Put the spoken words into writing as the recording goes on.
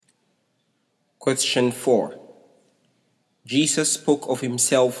Question 4. Jesus spoke of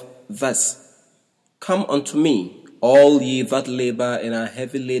himself thus: "Come unto me, all ye that labor and are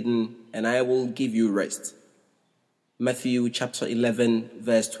heavy laden, and I will give you rest." Matthew chapter 11,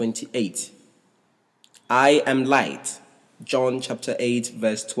 verse 28. "I am light." John chapter 8,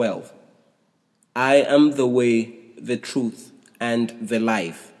 verse 12. "I am the way, the truth, and the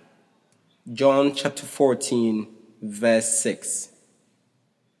life." John chapter 14, verse 6.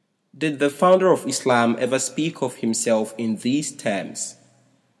 Did the founder of Islam ever speak of himself in these terms?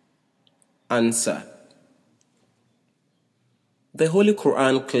 Answer. The Holy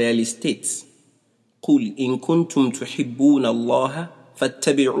Quran clearly states, قُلْ إِن كُنْتُمْ تُحِبُّونَ اللَّهَ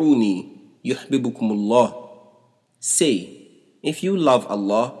فَاتَّبِعُونِي يُحْبِبُكُمُ اللَّهُ. Say, if you love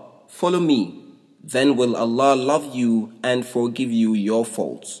Allah, follow me, then will Allah love you and forgive you your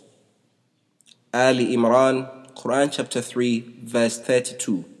faults. Ali Imran, Quran chapter 3, verse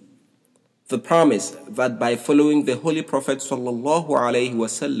 32. The promise that by following the Holy Prophet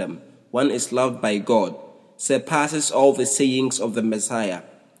ﷺ, one is loved by God, surpasses all the sayings of the Messiah.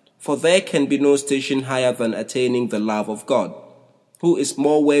 For there can be no station higher than attaining the love of God. Who is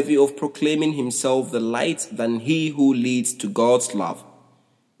more worthy of proclaiming himself the light than he who leads to God's love?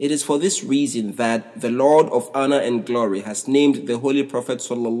 It is for this reason that the Lord of honor and glory has named the Holy Prophet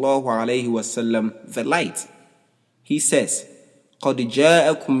ﷺ the light. He says, قَدْ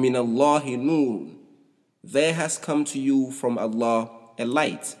جَاءَكُم مِّنَ اللَّهِ نُورٌ. There has come to you from Allah a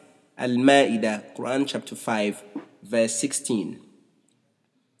light. Al-Ma'idah, Quran chapter 5, verse 16.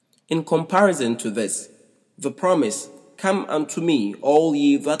 In comparison to this, the promise, "Come unto me, all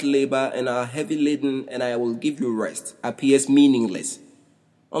ye that labor and are heavy laden, and I will give you rest," appears meaningless,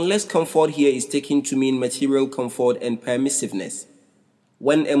 unless comfort here is taken to mean material comfort and permissiveness.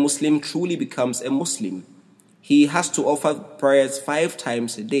 When a Muslim truly becomes a Muslim, he has to offer prayers 5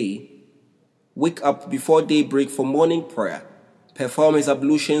 times a day, wake up before daybreak for morning prayer, perform his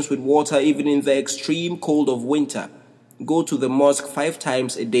ablutions with water even in the extreme cold of winter, go to the mosque 5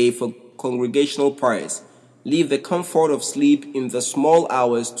 times a day for congregational prayers, leave the comfort of sleep in the small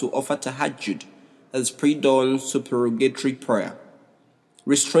hours to offer tahajjud as pre-dawn supererogatory prayer,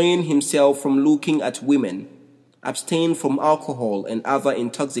 restrain himself from looking at women, abstain from alcohol and other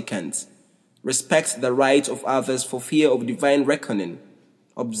intoxicants, respect the rights of others for fear of divine reckoning,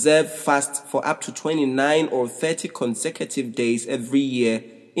 observe fast for up to 29 or 30 consecutive days every year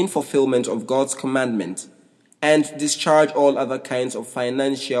in fulfillment of God's commandment, and discharge all other kinds of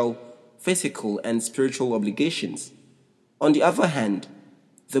financial, physical, and spiritual obligations. On the other hand,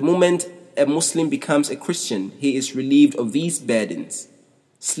 the moment a Muslim becomes a Christian, he is relieved of these burdens.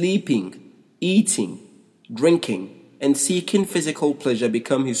 Sleeping, eating, drinking, and seeking physical pleasure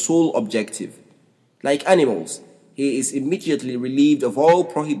become his sole objective. Like animals, he is immediately relieved of all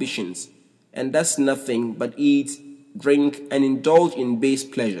prohibitions, and does nothing but eat, drink, and indulge in base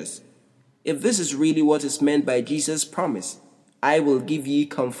pleasures. If this is really what is meant by Jesus' promise, "I will give ye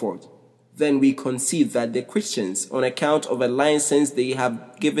comfort," then we conceive that the Christians, on account of a license they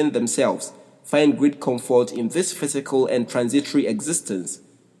have given themselves, find great comfort in this physical and transitory existence,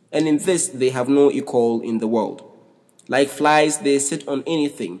 and in this they have no equal in the world. Like flies, they sit on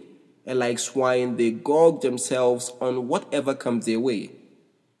anything, and like swine, they gorge themselves on whatever comes their way.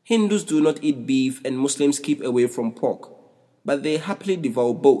 Hindus do not eat beef and Muslims keep away from pork, but they happily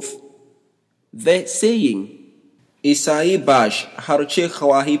devour both. The saying, "Isai bash harche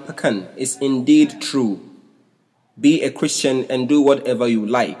khawahi pakan," is indeed true. Be a Christian and do whatever you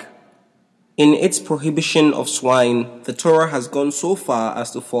like. In its prohibition of swine, the Torah has gone so far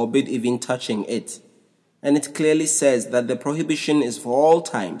as to forbid even touching it. And it clearly says that the prohibition is for all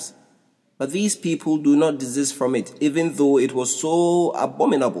times. But these people do not desist from it, even though it was so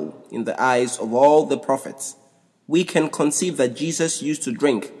abominable in the eyes of all the prophets. We can conceive that Jesus used to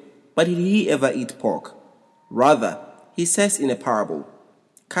drink, but did he ever eat pork? Rather, he says in a parable,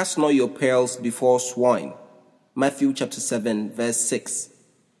 "Cast not your pearls before swine." Matthew chapter 7, verse 6.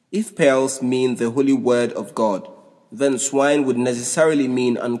 If pearls mean the holy word of God, then swine would necessarily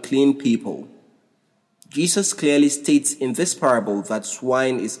mean unclean people. Jesus clearly states in this parable that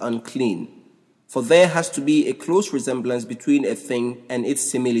swine is unclean, for there has to be a close resemblance between a thing and its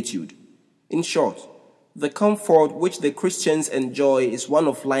similitude. In short, the comfort which the Christians enjoy is one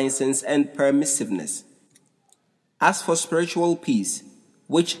of license and permissiveness. As for spiritual peace,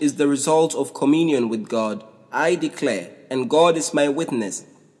 which is the result of communion with God, I declare, and God is my witness,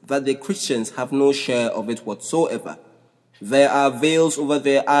 that the Christians have no share of it whatsoever. There are veils over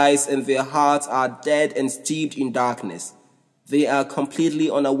their eyes, and their hearts are dead and steeped in darkness. They are completely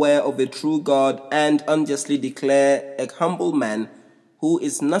unaware of the true God and unjustly declare a humble man who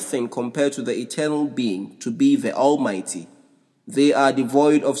is nothing compared to the eternal being, to be the Almighty. They are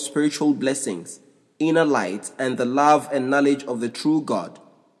devoid of spiritual blessings, inner light, and the love and knowledge of the true God.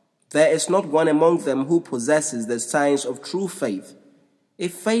 There is not one among them who possesses the signs of true faith.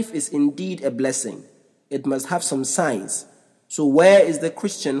 If faith is indeed a blessing, it must have some signs. So where is the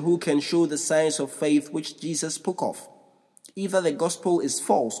Christian who can show the signs of faith which Jesus spoke of? Either the gospel is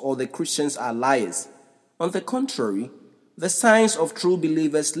false or the Christians are liars. On the contrary, the signs of true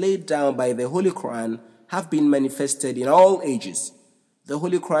believers laid down by the Holy Quran have been manifested in all ages. The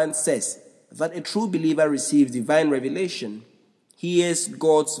Holy Quran says that a true believer receives divine revelation, hears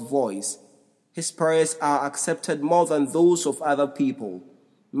God's voice. His prayers are accepted more than those of other people.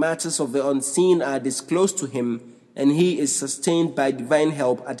 Matters of the unseen are disclosed to him, and he is sustained by divine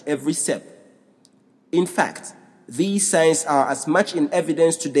help at every step. In fact, these signs are as much in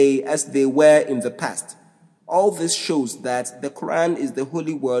evidence today as they were in the past. All this shows that the Quran is the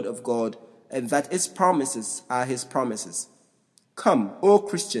holy word of God and that its promises are his promises. Come, O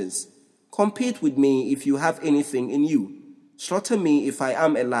Christians, compete with me if you have anything in you. Slaughter me if I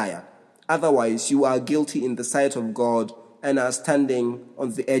am a liar. Otherwise, you are guilty in the sight of God and are standing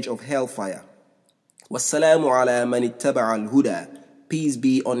on the edge of hellfire. Wassalamu ala man ittaba'a al-huda. Peace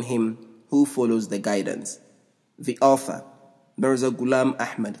be on him who follows the guidance. The author, Mirza Ghulam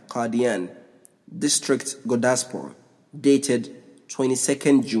Ahmad Qadian, District Gurdaspur, dated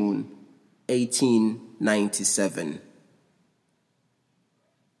 22nd June 1897.